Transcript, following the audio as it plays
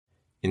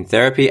In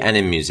therapy and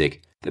in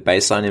music, the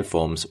baseline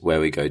informs where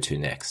we go to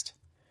next.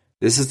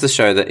 This is the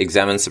show that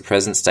examines the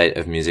present state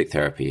of music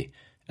therapy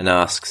and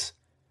asks,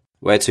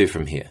 where to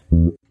from here?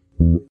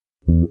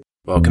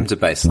 Welcome to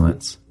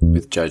Baselines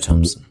with Joe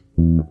Thompson.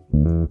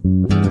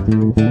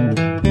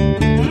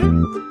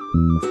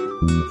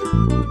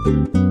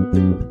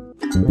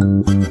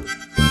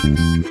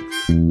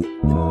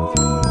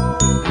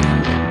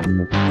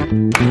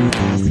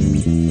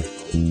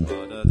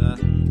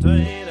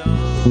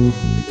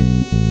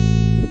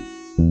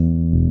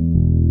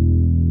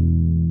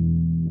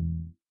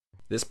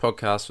 This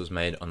podcast was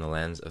made on the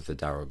lands of the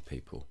Darug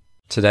people.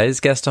 Today's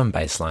guest on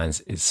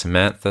Baselines is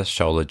Samantha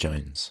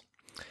Sholer-Jones.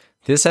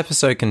 This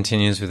episode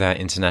continues with our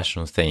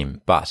international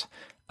theme, but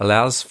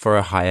allows for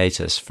a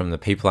hiatus from the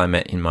people I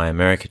met in my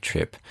America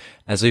trip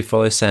as we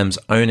follow Sam's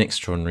own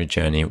extraordinary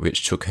journey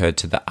which took her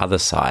to the other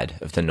side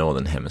of the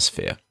Northern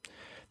Hemisphere.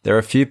 There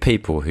are few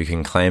people who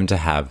can claim to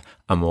have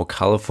a more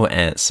colourful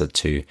answer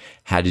to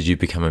how did you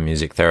become a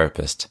music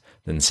therapist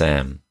than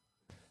Sam.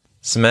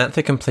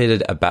 Samantha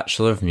completed a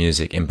Bachelor of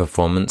Music in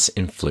Performance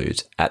in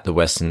Flute at the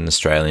Western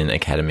Australian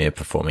Academy of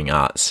Performing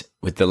Arts,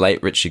 with the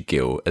late Richard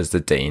Gill as the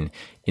Dean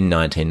in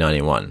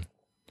 1991.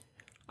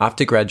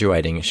 After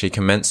graduating, she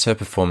commenced her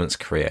performance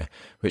career,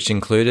 which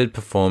included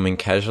performing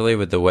casually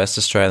with the West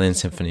Australian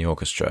Symphony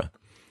Orchestra.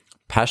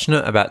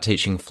 Passionate about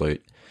teaching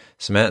flute,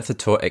 Samantha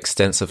taught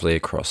extensively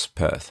across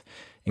Perth,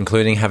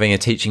 including having a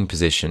teaching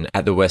position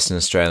at the Western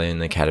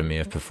Australian Academy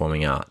of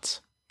Performing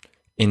Arts.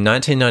 In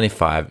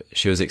 1995,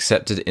 she was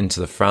accepted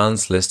into the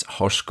Franz Liszt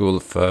Hochschule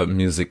für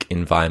Musik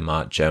in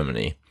Weimar,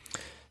 Germany,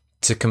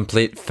 to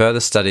complete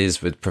further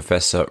studies with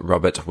Professor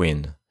Robert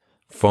Wynne,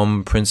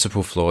 former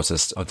principal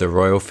flautist of the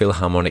Royal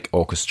Philharmonic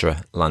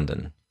Orchestra,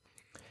 London.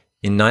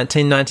 In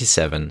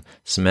 1997,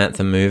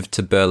 Samantha moved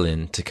to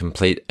Berlin to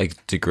complete a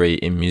degree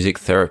in music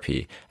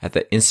therapy at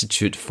the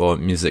Institute for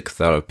Music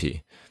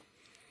Therapy.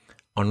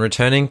 On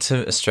returning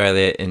to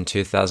Australia in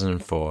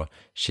 2004,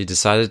 she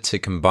decided to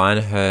combine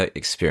her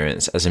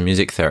experience as a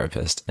music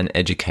therapist and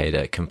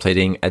educator,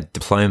 completing a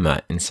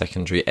diploma in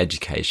secondary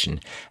education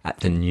at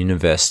the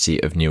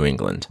University of New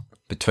England.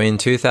 Between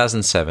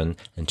 2007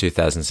 and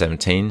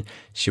 2017,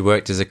 she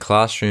worked as a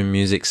classroom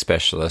music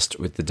specialist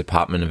with the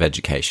Department of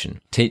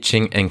Education,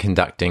 teaching and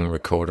conducting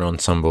recorder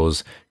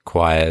ensembles,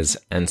 choirs,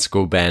 and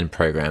school band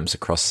programs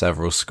across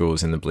several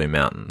schools in the Blue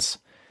Mountains.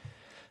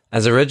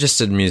 As a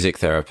registered music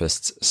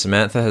therapist,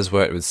 Samantha has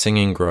worked with Sing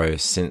and Grow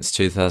since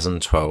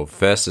 2012,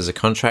 first as a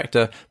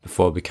contractor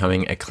before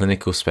becoming a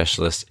clinical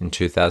specialist in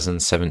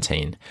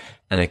 2017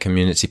 and a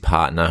community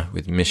partner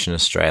with Mission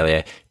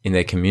Australia in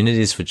their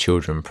Communities for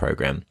Children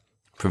program,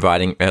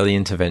 providing early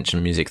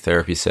intervention music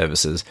therapy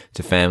services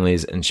to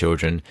families and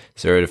children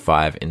 0 to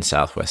 5 in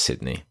southwest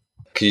Sydney.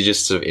 Could you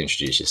just sort of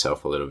introduce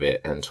yourself a little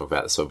bit and talk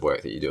about the sort of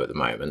work that you do at the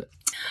moment?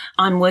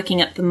 I'm working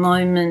at the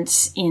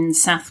moment in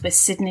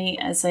southwest Sydney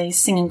as a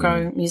Sing and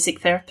Grow music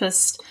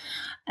therapist,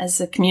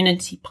 as a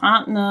community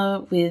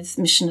partner with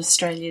Mission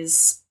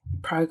Australia's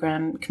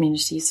program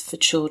Communities for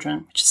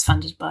Children, which is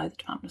funded by the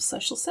Department of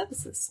Social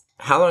Services.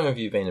 How long have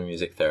you been a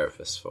music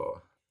therapist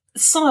for?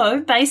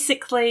 So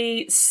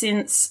basically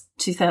since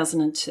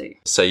 2002.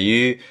 So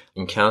you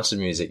encountered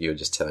music, you were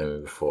just telling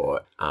me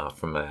before,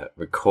 from a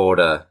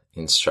recorder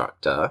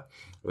instructor,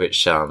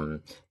 which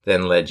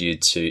then led you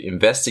to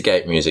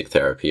investigate music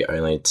therapy,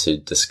 only to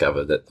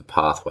discover that the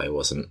pathway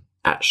wasn't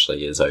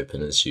actually as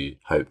open as you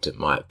hoped it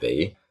might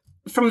be.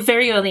 From a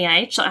very early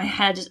age, I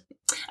had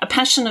a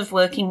passion of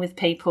working with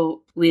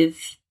people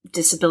with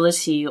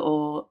disability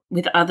or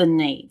with other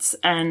needs,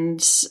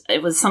 and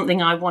it was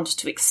something I wanted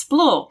to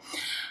explore.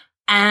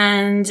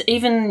 And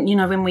even,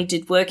 when we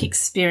did work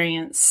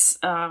experience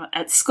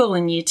at school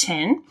in Year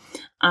 10,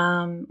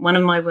 one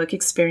of my work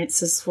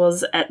experiences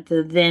was at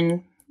the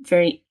then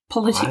very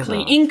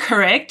politically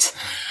incorrect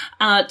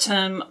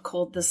term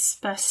called the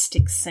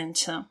Spastic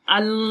Centre. I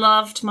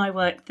loved my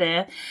work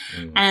there.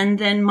 And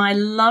then my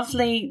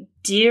lovely,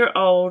 dear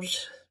old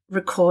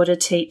recorder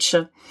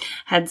teacher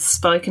had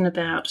spoken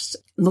about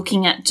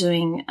looking at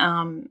doing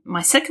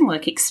my second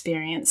work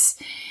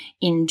experience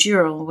in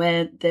Dural,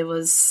 where there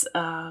was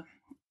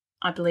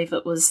I believe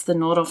it was the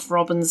Nordhoff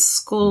Robbins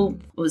School.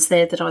 It was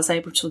there that I was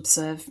able to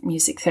observe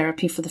music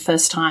therapy for the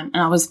first time,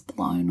 and I was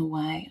blown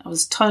away. It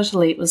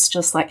was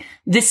just like,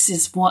 this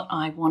is what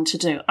I want to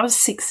do. I was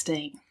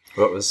 16.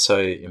 What was so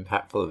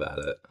impactful about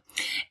it?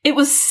 It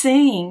was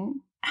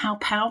seeing how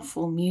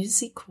powerful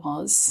music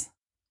was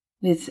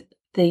with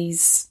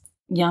these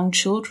young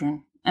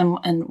children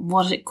and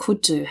what it could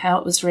do, how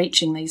it was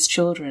reaching these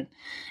children.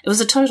 It was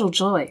a total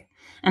joy.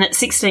 And at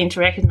 16 to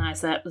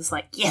recognise that was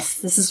like, yes,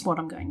 this is what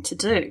I'm going to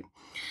do.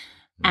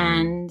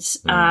 And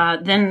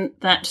then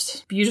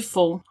that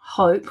beautiful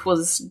hope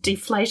was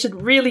deflated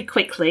really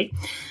quickly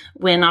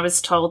when I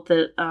was told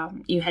that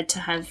you had to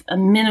have a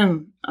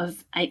minimum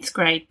of 8th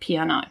grade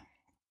piano.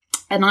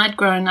 And I'd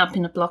grown up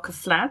in a block of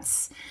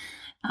flats,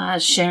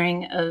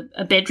 sharing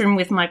a bedroom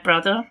with my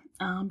brother,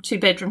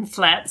 2-bedroom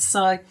flats.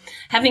 So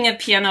having a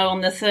piano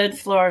on the 3rd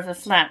floor of a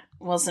flat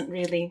wasn't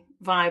really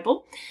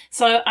viable.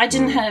 So I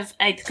didn't have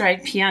 8th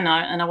grade piano,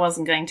 and I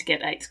wasn't going to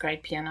get 8th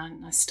grade piano,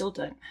 and I still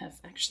don't have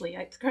actually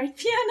 8th grade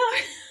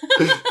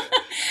piano.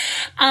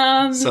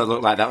 So it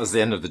looked like that was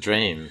the end of the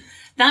dream.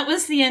 That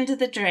was the end of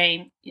the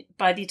dream.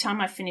 By the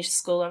time I finished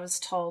school, I was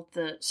told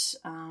that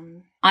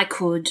I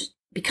could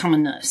become a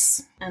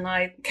nurse. And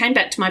I came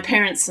back to my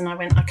parents and I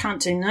went, I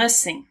can't do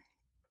nursing.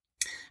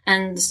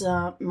 And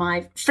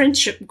my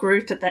friendship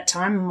group at that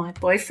time, my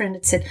boyfriend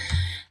had said,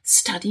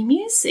 study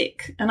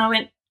music. And I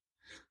went,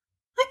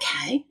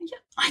 okay, yeah,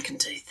 I can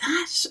do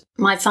that.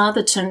 My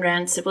father turned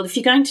around and said, well, if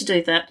you're going to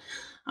do that,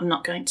 I'm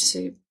not going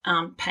to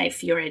pay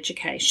for your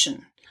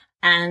education.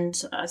 And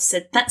I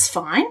said, that's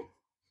fine.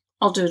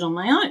 I'll do it on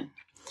my own.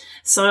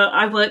 So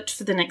I worked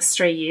for the next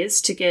 3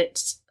 years to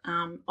get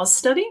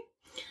Austudy,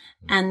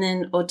 and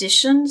then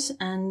auditioned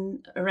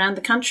and around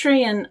the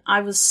country. And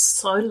I was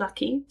so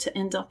lucky to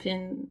end up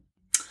in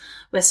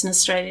Western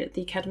Australia at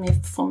the Academy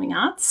of Performing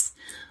Arts,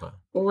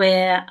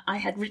 where I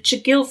had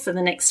Richard Gill for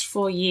the next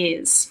 4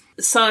 years.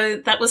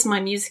 So that was my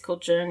musical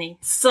journey.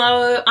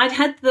 So I'd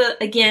had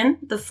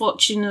the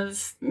fortune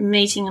of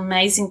meeting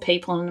amazing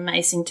people and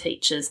amazing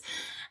teachers.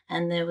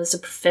 And there was a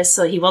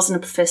professor, he wasn't a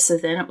professor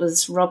then, it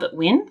was Robert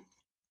Wynne.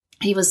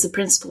 He was the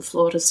principal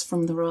flautist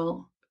from the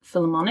Royal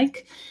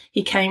Philharmonic.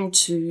 He came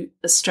to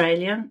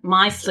Australia.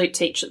 My flute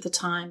teacher at the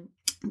time,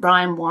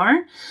 Brian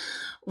Warren,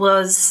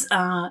 was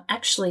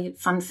actually,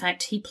 fun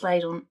fact, he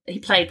played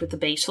with the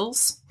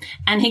Beatles,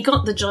 and he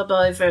got the job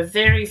over a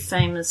very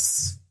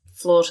famous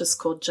flautist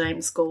called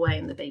James Galway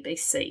in the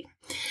BBC.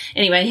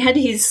 Anyway, he had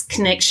his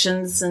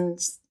connections, and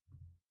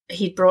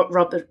he brought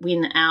Robert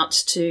Wynne out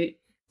to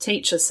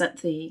teach us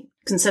at the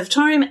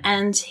conservatorium,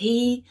 and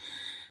he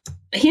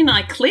and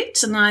I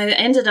clicked, and I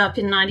ended up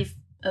in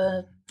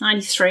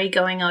 93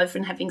 going over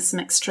and having some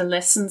extra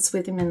lessons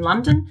with him in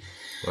London.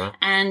 Wow.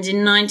 And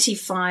in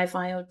 95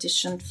 I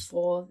auditioned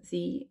for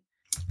the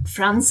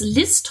Franz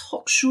Liszt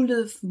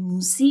Hochschule für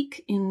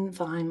Musik in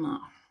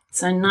Weimar.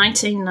 So in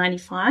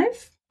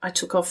 1995 I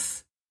took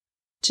off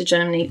to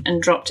Germany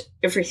and dropped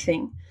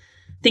everything,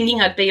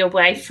 thinking I'd be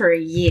away for a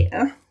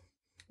year,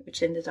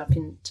 which ended up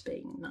into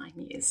being 9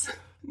 years.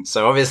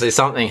 So obviously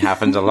something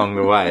happened along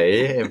the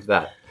way of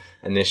that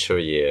initial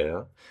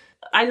year.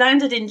 I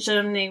landed in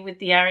Germany with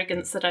the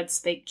arrogance that I'd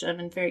speak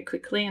German very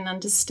quickly and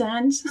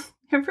understand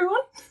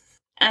everyone.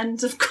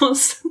 And, of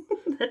course,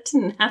 that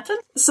didn't happen.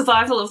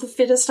 Survival of the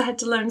fittest, I had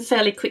to learn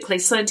fairly quickly.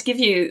 So to give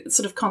you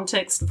sort of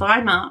context,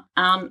 Weimar,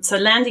 so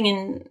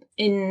landing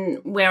in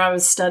where I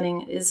was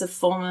studying is the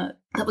former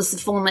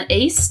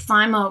East.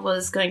 Weimar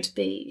was going to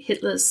be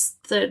Hitler's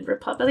Third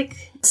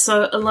Republic.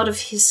 So a lot of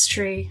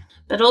history,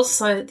 but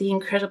also the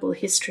incredible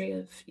history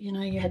of,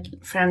 you had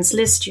Franz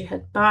Liszt, you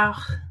had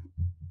Bach,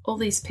 all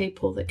these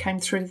people that came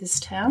through this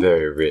town.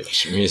 Very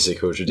rich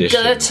musical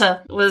tradition.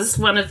 Goethe was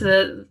one of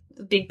the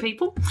big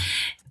people.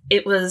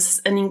 It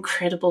was an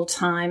incredible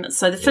time.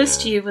 So the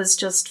first year was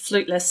just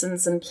flute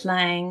lessons and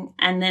playing.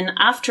 And then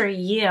after a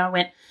year, I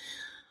went,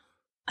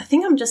 I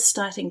think I'm just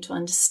starting to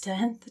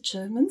understand the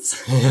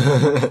Germans.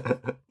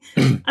 I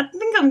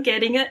think I'm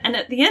getting it. And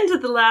at the end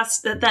of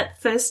that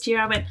first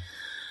year, I went,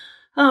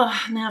 oh,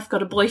 now I've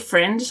got a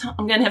boyfriend.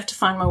 I'm going to have to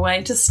find my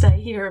way to stay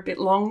here a bit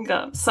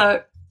longer.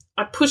 So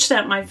I pushed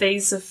out my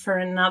visa for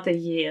another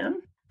year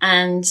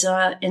and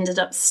ended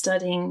up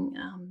studying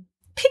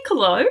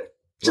piccolo,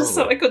 just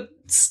so I could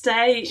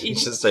stay in.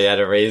 Just so you had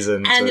a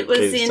reason and to it was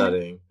keep in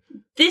studying.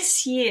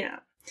 This year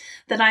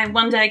that I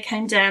one day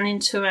came down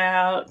into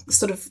our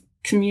sort of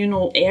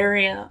communal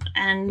area,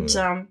 and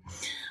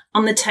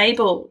on the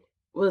table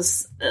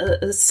was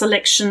a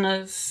selection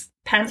of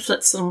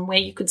pamphlets on where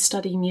you could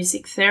study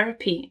music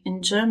therapy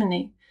in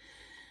Germany.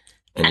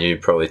 And you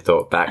probably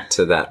thought back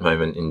to that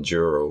moment in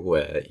Dural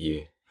where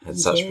you had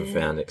such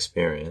profound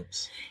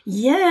experience.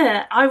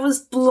 Yeah, I was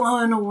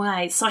blown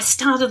away. So I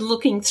started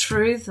looking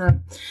through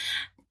them.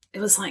 It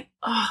was like,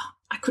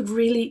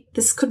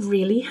 this could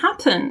really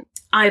happen.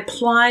 I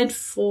applied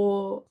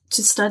to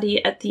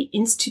study at the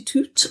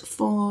Institut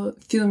für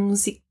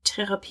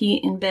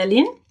Musiktherapie in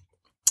Berlin,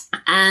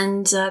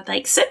 and they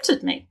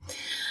accepted me.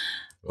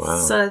 Wow.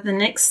 So the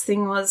next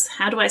thing was,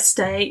 how do I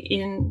stay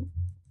in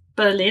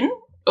Berlin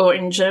or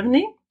in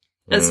Germany,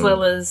 as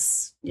well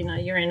as,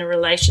 you're in a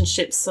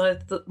relationship. So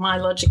my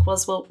logic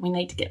was, well, we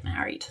need to get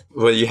married.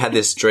 Well, you had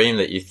this dream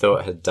that you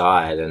thought had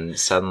died and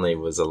suddenly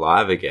was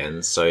alive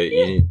again. So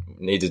you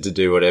needed to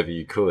do whatever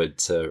you could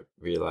to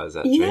realise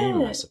that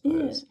dream, I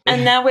suppose. Yeah.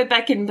 And now we're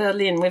back in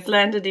Berlin. We've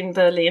landed in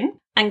Berlin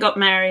and got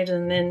married,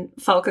 and then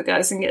Volker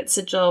goes and gets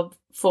a job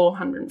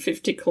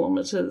 450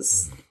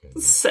 kilometres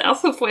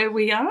south of where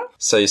we are.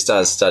 So you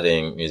started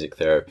studying music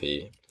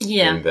therapy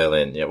in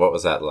Berlin. Yeah, what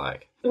was that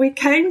like? We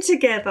came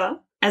together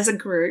as a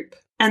group,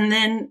 and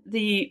then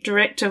the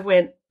director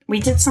we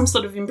did some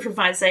sort of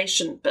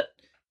improvisation, but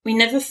we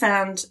never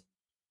found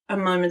a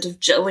moment of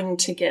gelling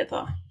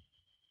together.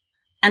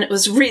 And it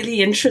was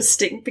really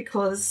interesting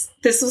because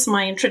this was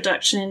my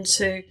introduction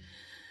into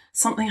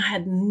something I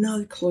had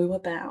no clue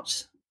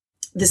about,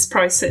 this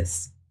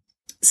process.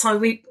 So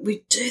we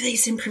do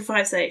these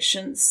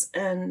improvisations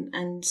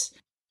and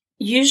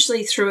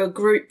usually through a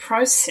group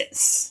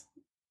process,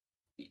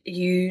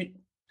 you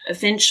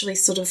eventually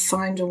sort of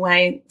find a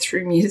way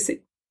through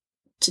music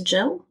to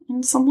gel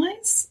in some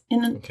ways.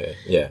 Okay,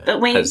 yeah.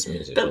 But we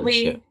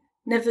yeah.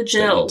 never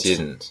gelled. But you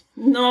didn't.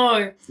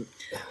 No.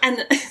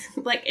 And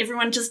like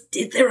everyone just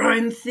did their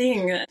own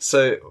thing.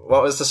 So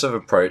what was the sort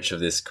of approach of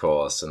this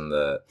course and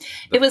the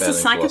It was a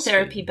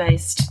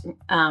psychotherapy-based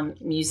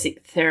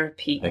music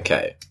therapy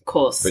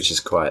course. Which is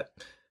quite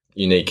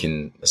unique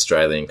in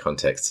Australian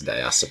context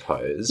today, I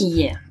suppose.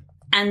 Yeah.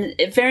 And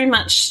it very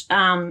much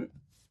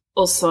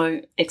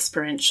also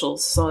experiential.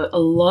 So a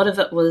lot of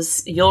it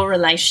was your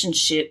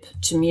relationship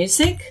to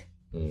music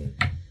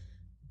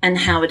and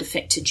how it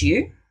affected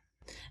you,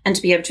 and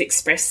to be able to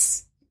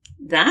express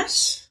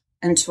that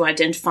and to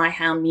identify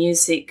how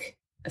music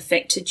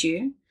affected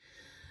you,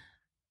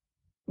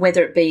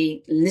 whether it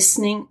be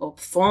listening or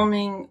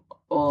performing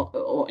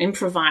or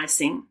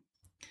improvising,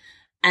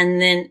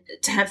 and then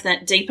to have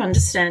that deep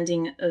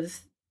understanding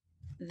of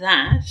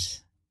that,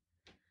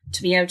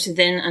 to be able to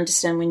then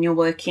understand when you're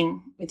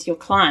working with your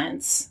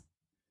clients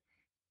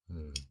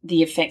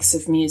the effects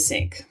of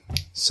music.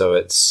 So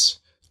it's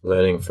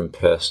learning from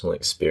personal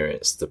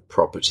experience the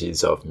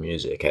properties of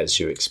music as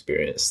you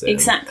experience them.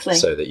 Exactly.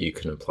 So that you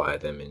can apply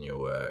them in your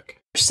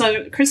work.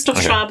 So Christoph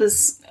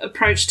Schwaber's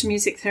approach to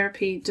music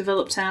therapy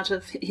developed out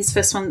of his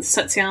first one,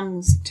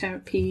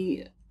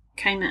 Sozialmusiktherapie,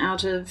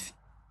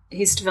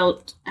 he's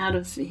developed out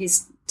of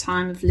his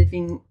time of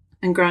living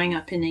and growing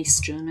up in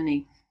East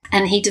Germany.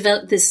 And he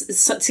developed this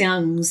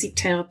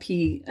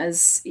Sozialmusiktherapie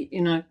as,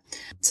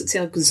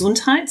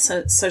 Sozialgesundheit,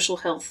 so social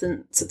health,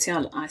 and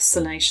Sozial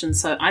isolation.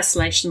 So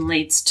isolation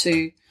leads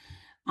to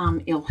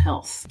ill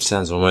health.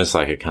 Sounds almost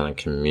like a kind of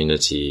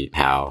community,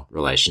 how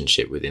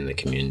relationship within the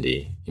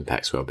community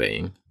impacts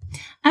well-being.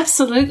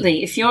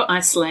 Absolutely. If you're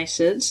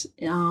isolated,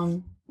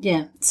 so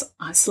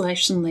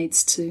isolation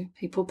leads to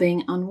people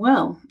being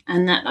unwell.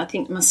 And that, I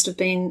think, must have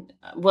been,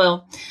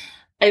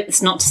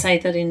 it's not to say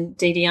that in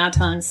DDR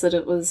times that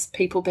it was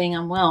people being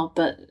unwell,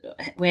 but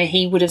where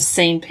he would have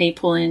seen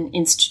people in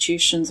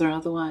institutions or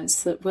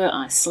otherwise that were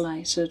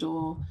isolated,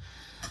 or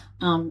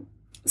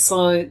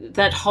so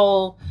that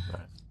whole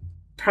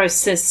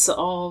process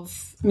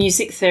of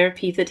music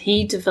therapy that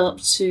he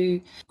developed, to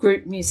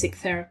group music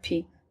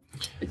therapy,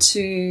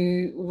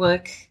 to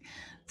work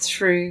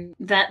through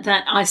that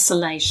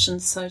isolation,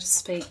 so to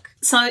speak.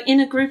 So in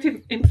a group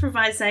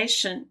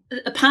improvisation,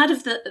 a part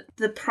of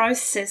the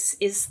process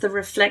is the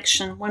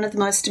reflection. One of the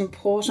most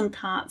important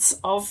parts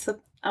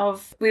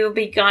we will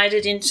be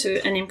guided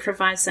into an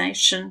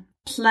improvisation.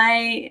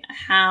 Play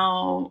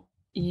how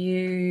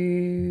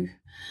you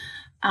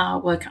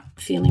woke up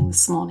feeling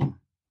this morning.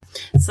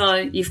 So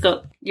you've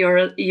got you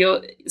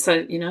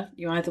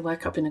either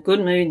woke up in a good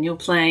mood and you're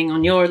playing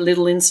on your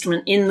little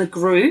instrument in the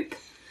group,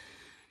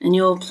 and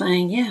you're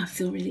playing, I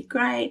feel really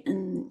great,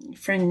 and your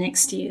friend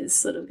next to you is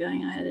sort of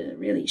going, I had a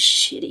really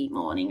shitty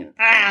morning,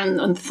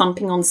 and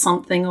thumping on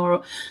something.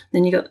 Or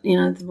then you got,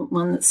 the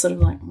one that's sort of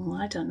like,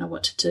 I don't know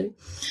what to do.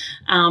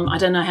 I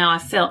don't know how I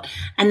felt.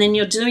 And then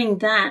you're doing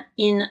that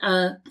in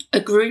a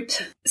group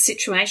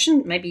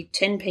situation, maybe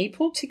 10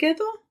 people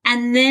together.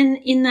 And then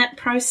in that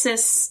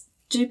process,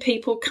 do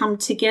people come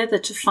together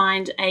to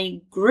find a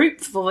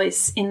group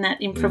voice in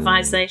that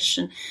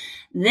improvisation?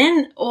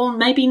 Then, or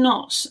maybe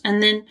not.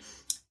 And then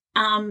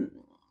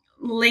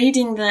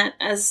leading that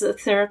as a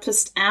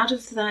therapist out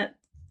of that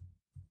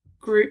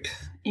group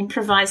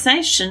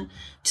improvisation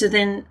to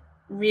then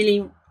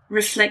really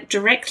reflect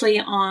directly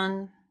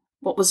on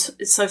what was,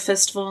 so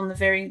first of all, on the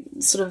very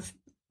sort of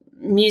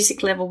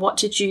music level, what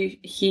did you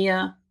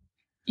hear?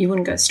 You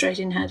wouldn't go straight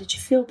in, how did you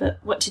feel? But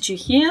what did you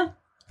hear?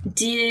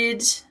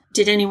 Did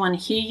anyone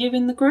hear you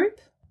in the group?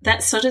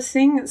 That sort of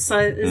thing.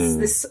 So there's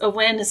this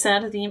awareness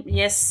out of the,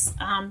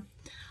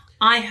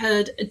 I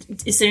heard,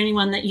 is there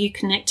anyone that you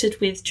connected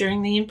with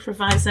during the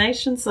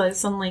improvisation? So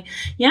suddenly,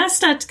 I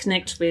started to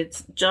connect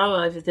with Joe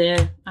over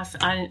there.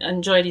 I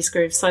enjoyed his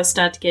groove, so I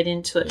started to get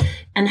into it.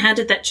 And how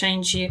did that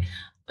change you?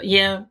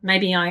 Yeah,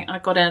 maybe I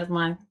got out of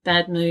my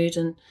bad mood,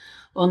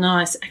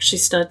 I actually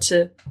started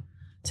to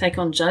take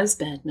on Joe's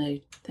bad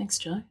mood. Thanks,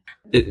 Joe.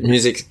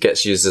 Music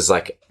gets used as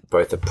like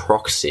both a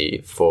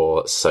proxy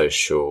for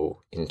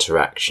social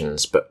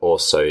interactions, but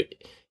also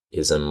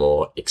is a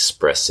more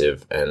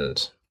expressive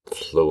and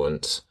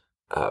fluent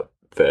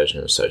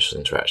version of social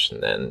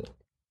interaction than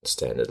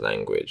standard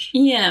language.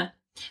 Yeah.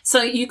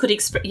 So you could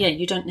express,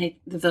 you don't need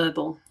the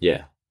verbal.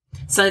 Yeah.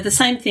 So the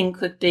same thing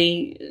could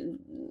be,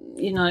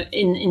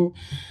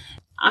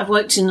 I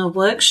worked in a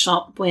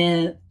workshop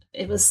where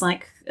it was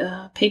like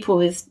people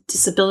with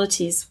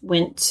disabilities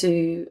went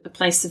to a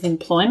place of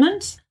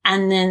employment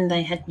and then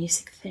they had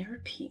music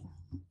therapy.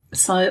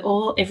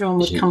 So everyone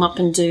would come up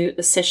and do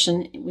a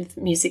session with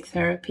music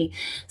therapy.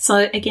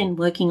 So again,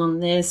 working on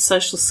their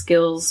social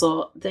skills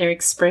or their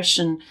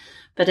expression.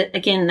 But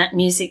again, that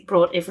music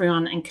brought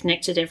everyone and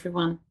connected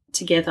everyone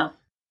together.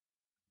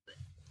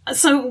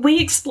 So we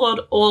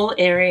explored all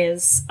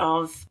areas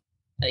of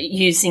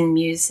using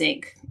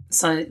music.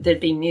 So there'd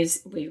be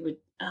music. We would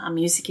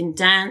music in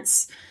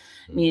dance,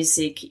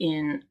 music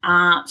in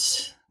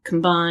art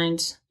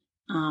combined,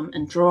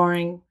 and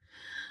drawing,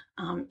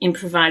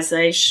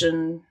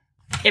 improvisation,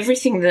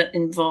 everything that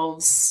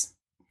involves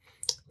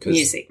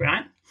music,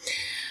 right?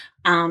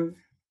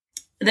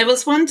 There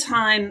was one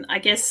time, I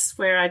guess,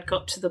 where I'd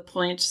got to the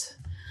point,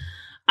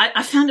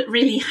 I found it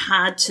really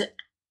hard to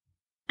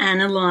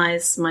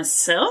analyse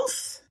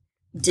myself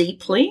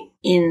deeply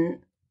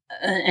in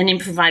an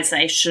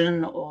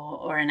improvisation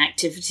or an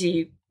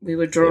activity. We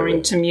were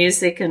drawing to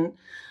music, and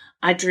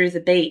I drew the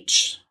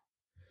beach,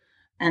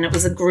 and it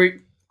was a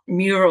group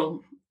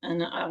mural,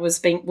 and I was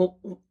being, well,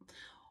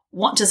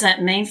 what does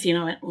that mean for you?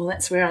 And I went, well,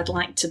 that's where I'd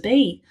like to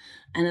be.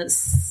 And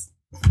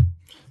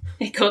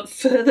it got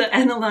further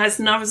analysed,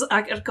 and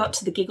I got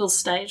to the giggle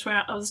stage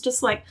where I was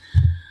just like,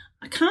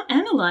 I can't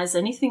analyse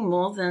anything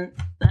more than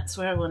that's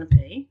where I want to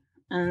be.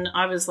 And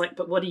I was like,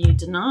 but what are you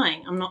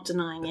denying? I'm not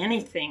denying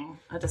anything.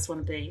 I just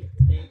want to be at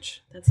the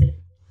beach. That's it.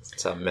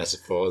 Some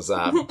metaphors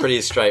are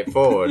pretty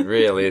straightforward,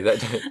 really.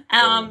 But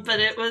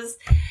it was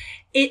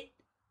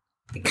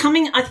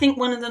coming. I think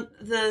one of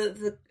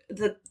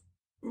the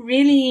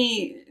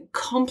really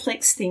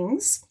complex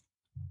things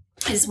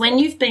is when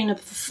you've been a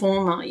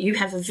performer, you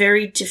have a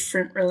very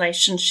different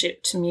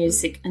relationship to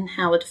music and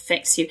how it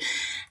affects you,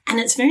 and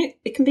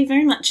it can be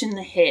very much in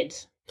the head.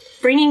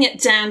 Bringing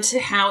it down to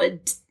how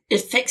it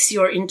affects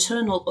your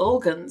internal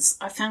organs,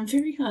 I found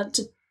very hard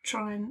to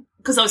try and,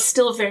 because I was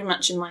still very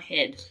much in my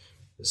head.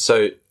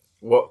 So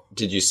what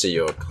did you see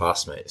your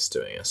classmates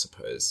doing, I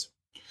suppose?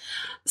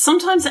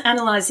 Sometimes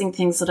analysing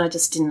things that I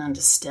just didn't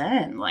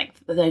understand. Like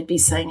they'd be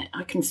saying,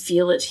 I can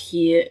feel it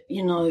here,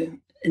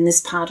 in this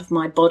part of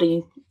my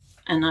body.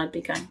 And I'd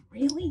be going,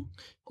 really?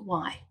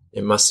 Why?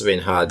 It must have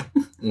been hard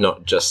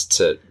not just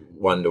to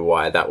wonder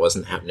why that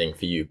wasn't happening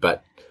for you,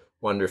 but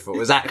wonder if it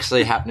was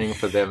actually happening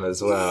for them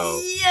as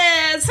well.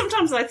 Yeah,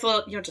 sometimes I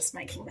thought, you're just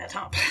making that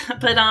up.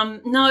 But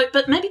no,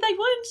 but maybe they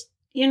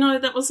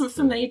weren't. That wasn't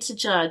for me to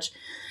judge.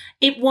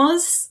 It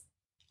was,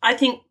 I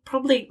think,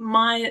 probably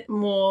my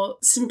more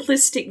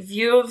simplistic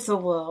view of the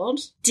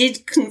world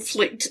did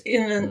conflict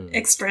in an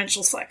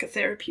experiential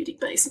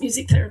psychotherapeutic-based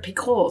music therapy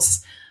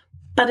course.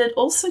 But it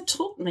also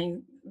taught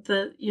me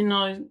that,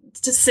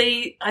 to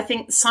see, I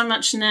think, so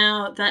much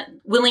now, that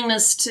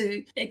willingness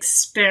to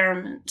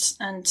experiment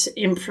and to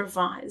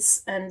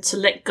improvise and to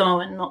let go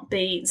and not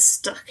be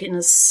stuck in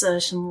a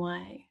certain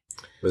way.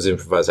 Was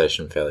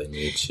improvisation fairly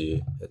new to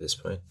you at this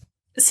point?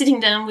 Sitting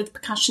down with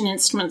percussion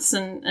instruments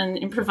and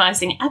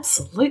improvising,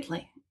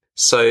 absolutely.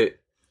 So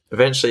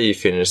eventually you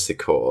finished the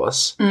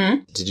course.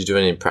 Mm-hmm. Did you do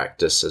any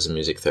practice as a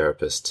music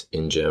therapist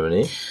in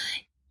Germany?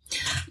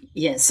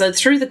 Yeah, so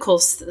through the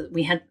course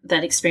we had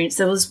that experience.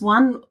 There was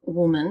one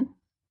woman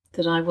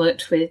that I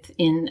worked with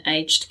in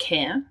aged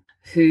care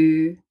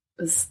who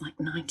was like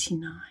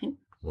 99.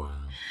 Wow.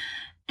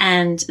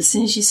 And as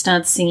soon as you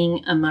started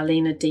singing a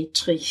Marlene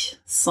Dietrich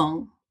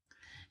song,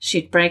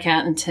 she'd break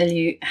out and tell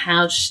you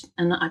how,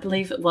 and I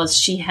believe it was,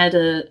 she had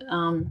a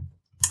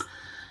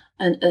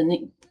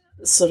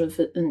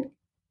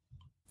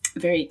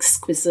very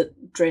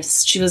exquisite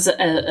dress. She was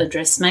a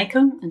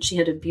dressmaker, and she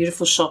had a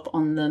beautiful shop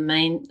on the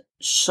main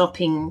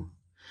shopping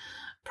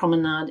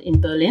promenade in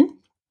Berlin,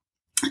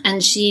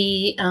 and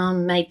she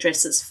made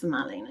dresses for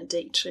Marlene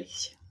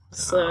Dietrich.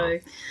 So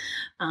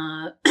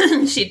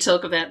she'd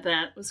talk about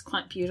that. It was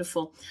quite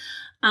beautiful.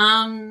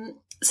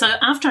 So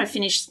after I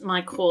finished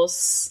my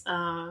course,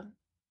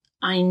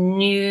 I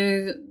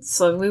knew,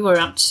 so we were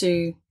up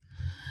to,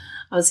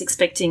 I was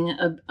expecting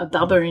a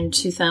bubba in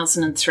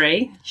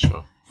 2003.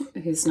 Sure.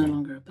 Who's no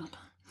longer a bubba.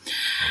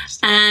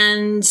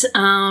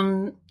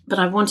 And, but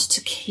I wanted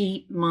to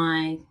keep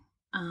my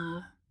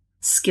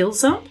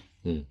skills up.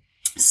 Mm.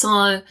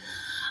 So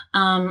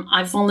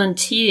I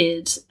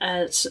volunteered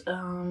at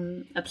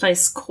a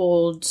place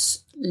called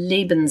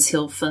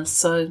Lebenshilfe,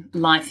 so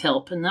Life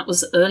Help, and that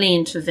was early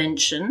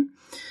intervention.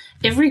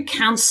 Every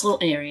council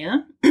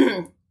area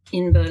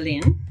in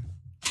Berlin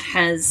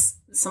has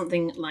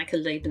something like a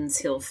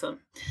Lebenshilfe,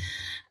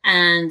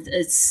 and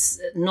it's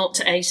 0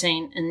 to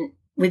 18, and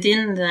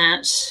within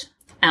that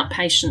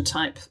outpatient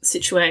type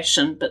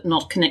situation, but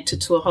not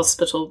connected to a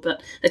hospital,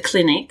 but a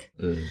clinic,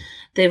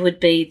 there would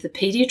be the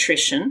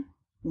paediatrician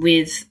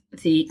with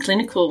the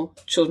clinical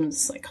children's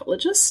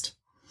psychologist,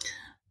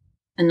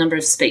 a number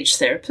of speech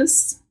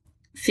therapists,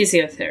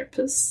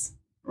 physiotherapists,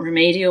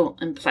 remedial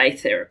and play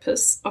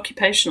therapists,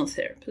 occupational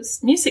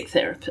therapists, music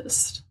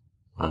therapists.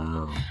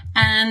 Wow.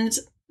 And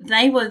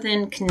they were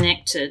then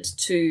connected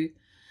to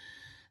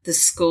the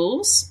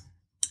schools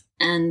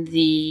and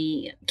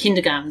the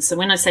kindergarten. So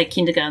when I say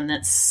kindergarten,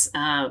 that's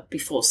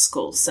before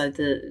school. So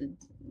the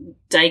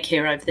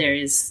daycare over there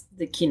is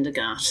the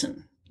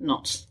kindergarten,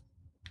 not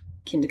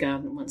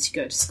kindergarten once you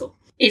go to school.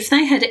 If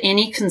they had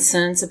any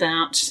concerns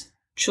about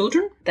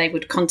children, they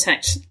would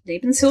contact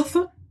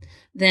Lebenshilfe.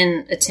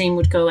 Then a team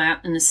would go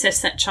out and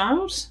assess that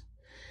child.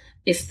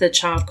 If the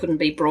child couldn't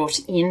be brought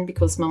in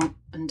because mum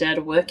and dad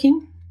are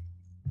working,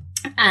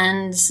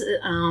 and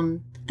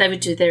they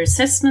would do their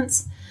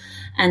assessments,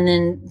 and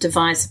then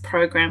devise a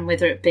program,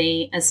 whether it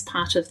be as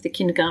part of the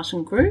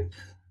kindergarten group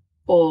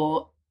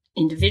or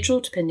individual,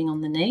 depending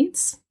on the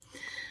needs.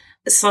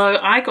 So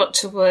I got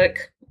to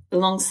work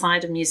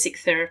alongside a music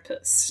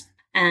therapist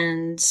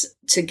and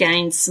to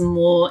gain some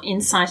more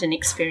insight and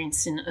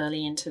experience in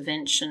early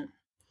intervention.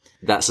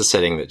 That's a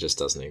setting that just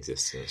doesn't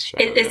exist in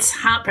Australia. It's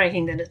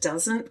heartbreaking that it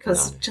doesn't,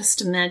 because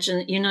just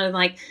imagine,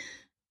 like,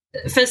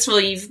 first of all,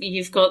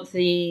 you've got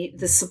the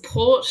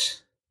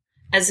support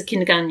as a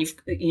kindergarten.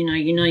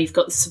 You've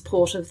got the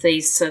support of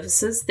these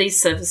services.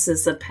 These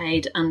services are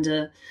paid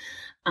under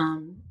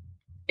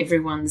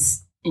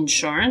everyone's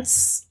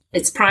insurance.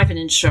 It's private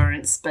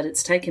insurance, but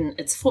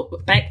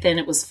back then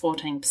it was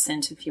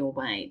 14% of your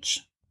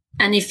wage.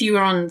 And if you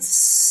were on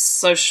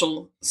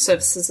social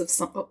services of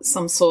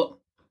some sort,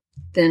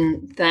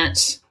 then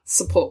that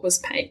support was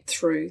paid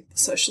through the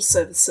social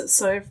services.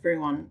 So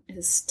everyone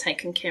is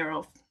taken care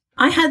of.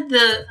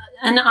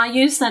 And I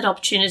used that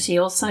opportunity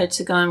also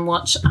to go and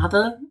watch I'd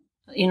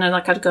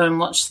go and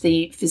watch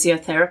the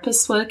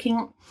physiotherapists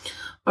working,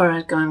 or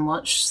I'd go and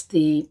watch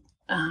the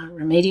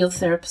remedial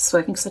therapists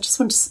working, because I just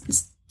wanted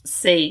to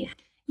see.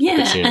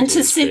 Yeah, and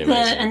to sit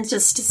there and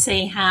just to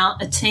see how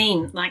a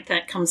team like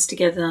that comes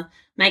together,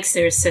 makes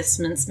their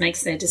assessments,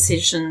 makes their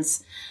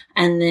decisions,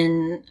 and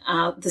then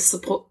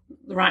the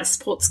right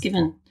support's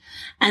given.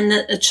 And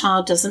that a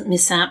child doesn't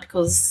miss out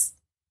because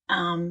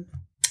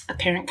a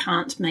parent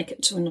can't make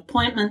it to an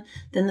appointment,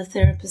 then the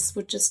therapist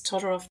would just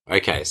totter off.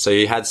 Okay, so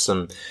you had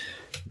some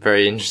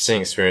very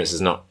interesting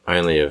experiences, not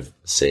only of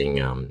seeing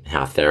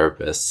how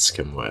therapists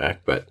can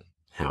work, but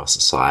how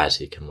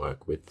society can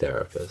work with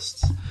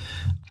therapists.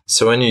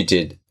 So when you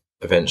did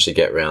eventually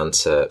get round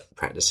to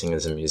practicing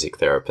as a music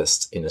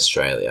therapist in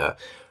Australia,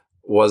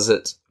 was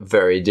it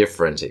very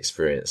different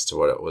experience to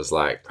what it was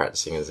like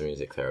practicing as a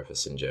music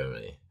therapist in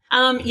Germany?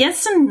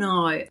 Yes and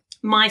no.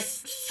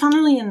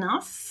 Funnily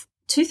enough,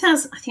 I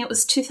think it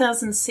was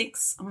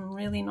 2006, I'm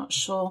really not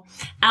sure,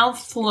 Al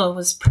Fuller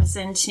was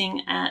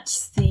presenting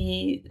at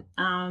the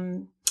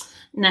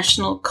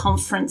National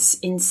Conference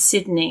in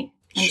Sydney,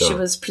 and She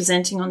was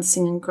presenting on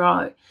Sing and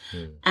Grow.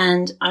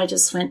 And I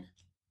just went,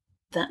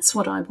 that's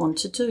what I want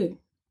to do.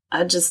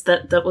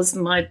 That was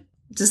my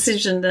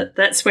decision,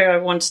 that's where I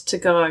wanted to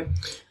go.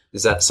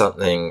 Is that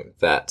something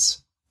that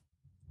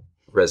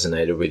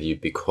resonated with you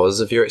because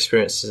of your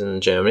experiences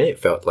in Germany? It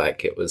felt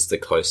like it was the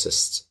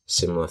closest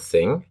similar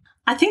thing?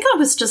 I think I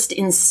was just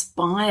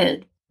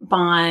inspired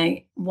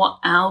by what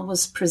Al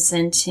was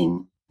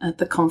presenting at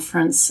the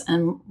conference,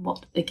 and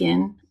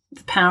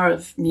the power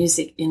of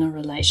music in a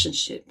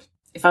relationship.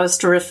 If I was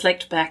to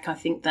reflect back, I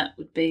think that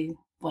would be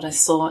what I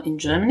saw in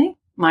Germany,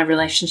 my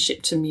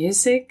relationship to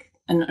music,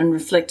 and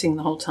reflecting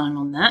the whole time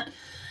on that.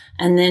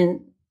 And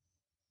then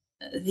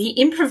the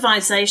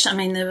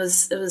improvisation, there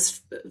was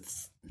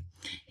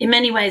in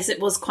many ways it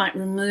was quite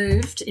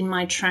removed in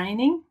my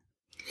training,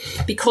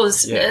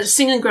 because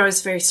Sing and Grow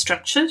is very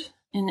structured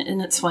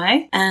in its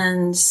way,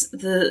 and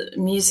the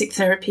music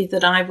therapy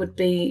that I would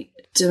be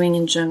doing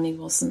in Germany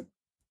wasn't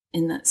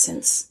in that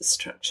sense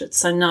structured.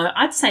 So no,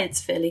 I'd say it's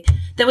fairly.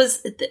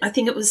 I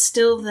think it was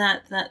still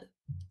that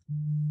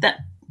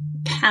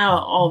power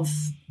of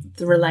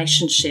the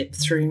relationship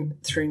through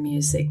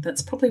music.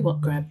 That's probably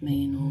what grabbed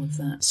me in all of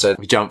that. So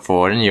we jump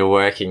forward and you're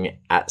working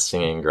at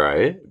Sing and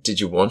Grow. Did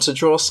you want to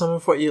draw some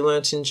of what you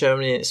learnt in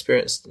Germany and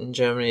experienced in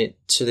Germany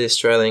to the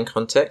Australian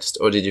context,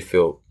 or did you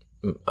feel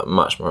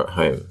much more at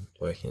home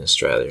working in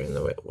Australia in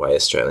the way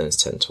Australians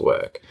tend to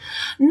work?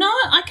 No,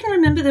 I can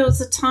remember there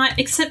was a time,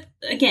 except,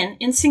 again,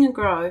 in Sing and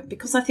Grow,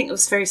 because I think it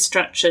was very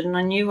structured and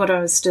I knew what I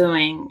was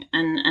doing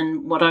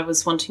and what I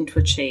was wanting to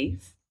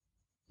achieve.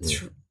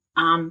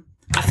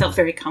 I felt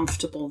very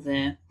comfortable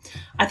there.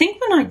 I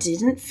think when I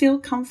didn't feel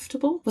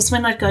comfortable was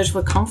when I'd go to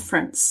a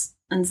conference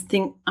and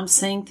think I'm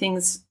seeing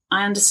things,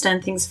 I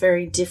understand things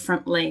very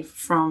differently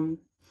from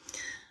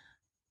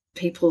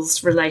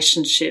people's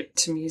relationship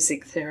to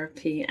music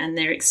therapy and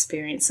their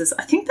experiences.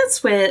 I think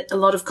that's where a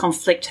lot of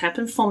conflict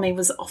happened for me,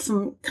 was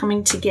often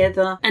coming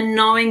together and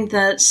knowing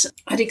that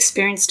I'd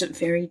experienced it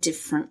very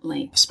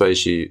differently. I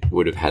suppose you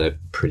would have had a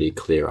pretty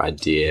clear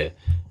idea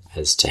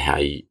as to how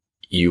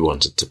you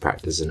wanted to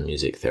practice as a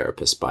music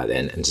therapist by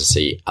then, and to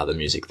see other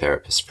music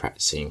therapists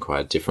practicing in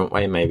quite a different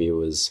way maybe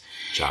was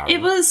jarring.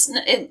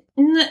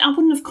 I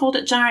wouldn't have called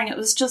it jarring. It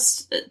was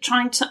just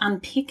trying to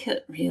unpick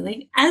it,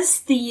 really. As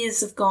the years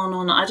have gone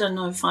on, I don't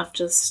know if I've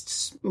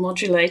just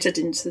modulated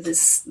into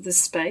this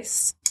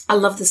space. I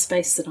love the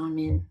space that I'm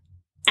in.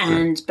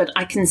 But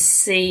I can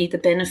see the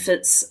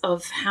benefits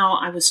of how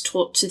I was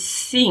taught to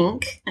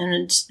think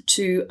and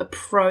to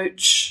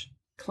approach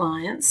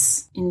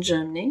clients in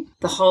Germany.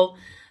 The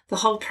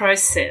whole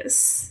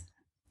process.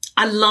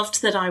 I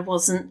loved that I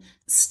wasn't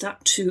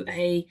stuck to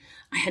I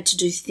had to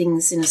do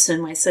things in a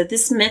certain way. So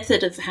this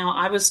method of how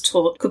I was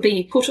taught could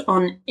be put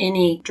on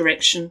any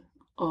direction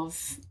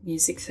of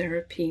music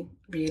therapy,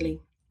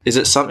 really. Is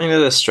it something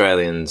that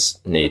Australians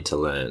need to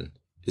learn?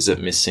 Is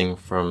it missing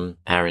from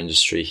our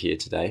industry here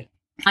today?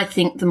 I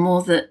think the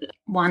more that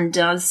one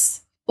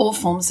does all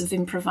forms of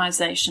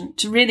improvisation,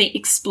 to really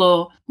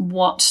explore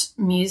what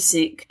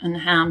music and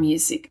how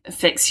music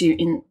affects you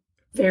in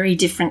very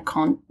different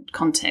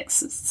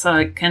contexts.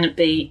 So can it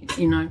be,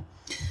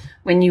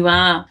 when you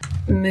are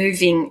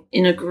moving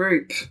in a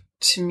group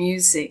to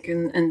music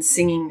and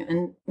singing,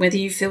 and whether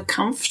you feel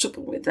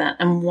comfortable with that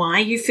and why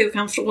you feel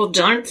comfortable or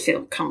don't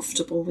feel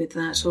comfortable with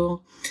that.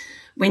 Or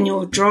when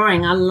you're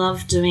drawing,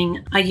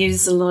 I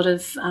use a lot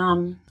of,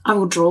 I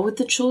will draw with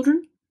the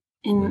children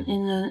in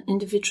an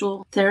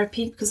individual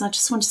therapy because I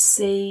just want to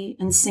see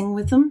and sing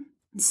with them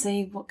and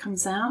see what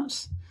comes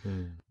out.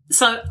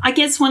 So I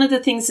guess one of the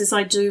things is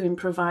I do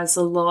improvise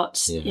a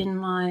lot in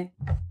my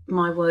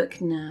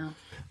work now.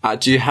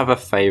 Do you have a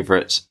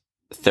favourite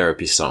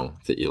therapy song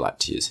that you like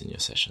to use in your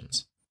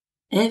sessions?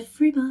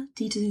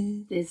 Everybody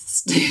do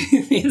this,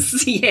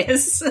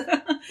 yes.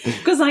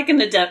 Because I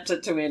can adapt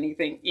it to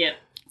anything, yeah.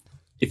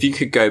 If you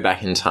could go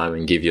back in time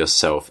and give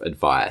yourself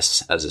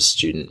advice as a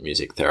student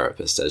music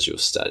therapist as you're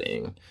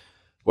studying,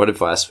 what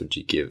advice would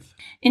you give?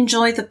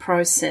 Enjoy the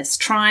process.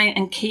 Try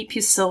and keep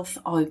yourself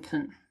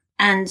open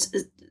and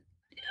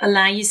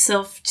allow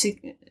yourself to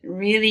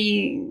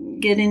really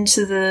get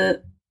into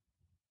the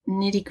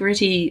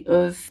nitty-gritty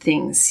of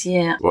things,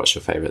 yeah. What's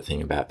your favourite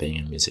thing about being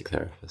a music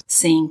therapist?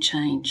 Seeing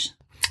change.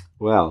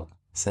 Well,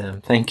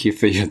 Sam, thank you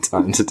for your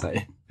time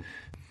today.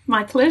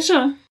 My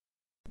pleasure.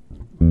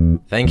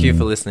 Thank you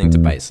for listening to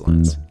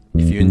Baselines.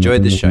 If you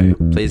enjoyed this show,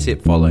 please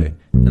hit follow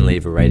and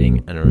leave a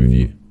rating and a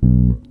review.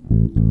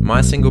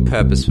 My single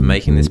purpose for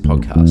making this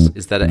podcast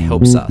is that it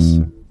helps us,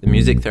 the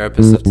music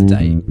therapists of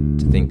today,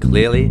 to think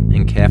clearly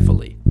and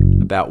carefully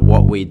about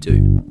what we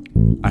do.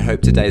 I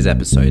hope today's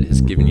episode has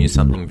given you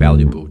something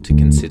valuable to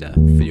consider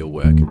for your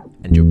work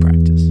and your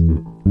practice.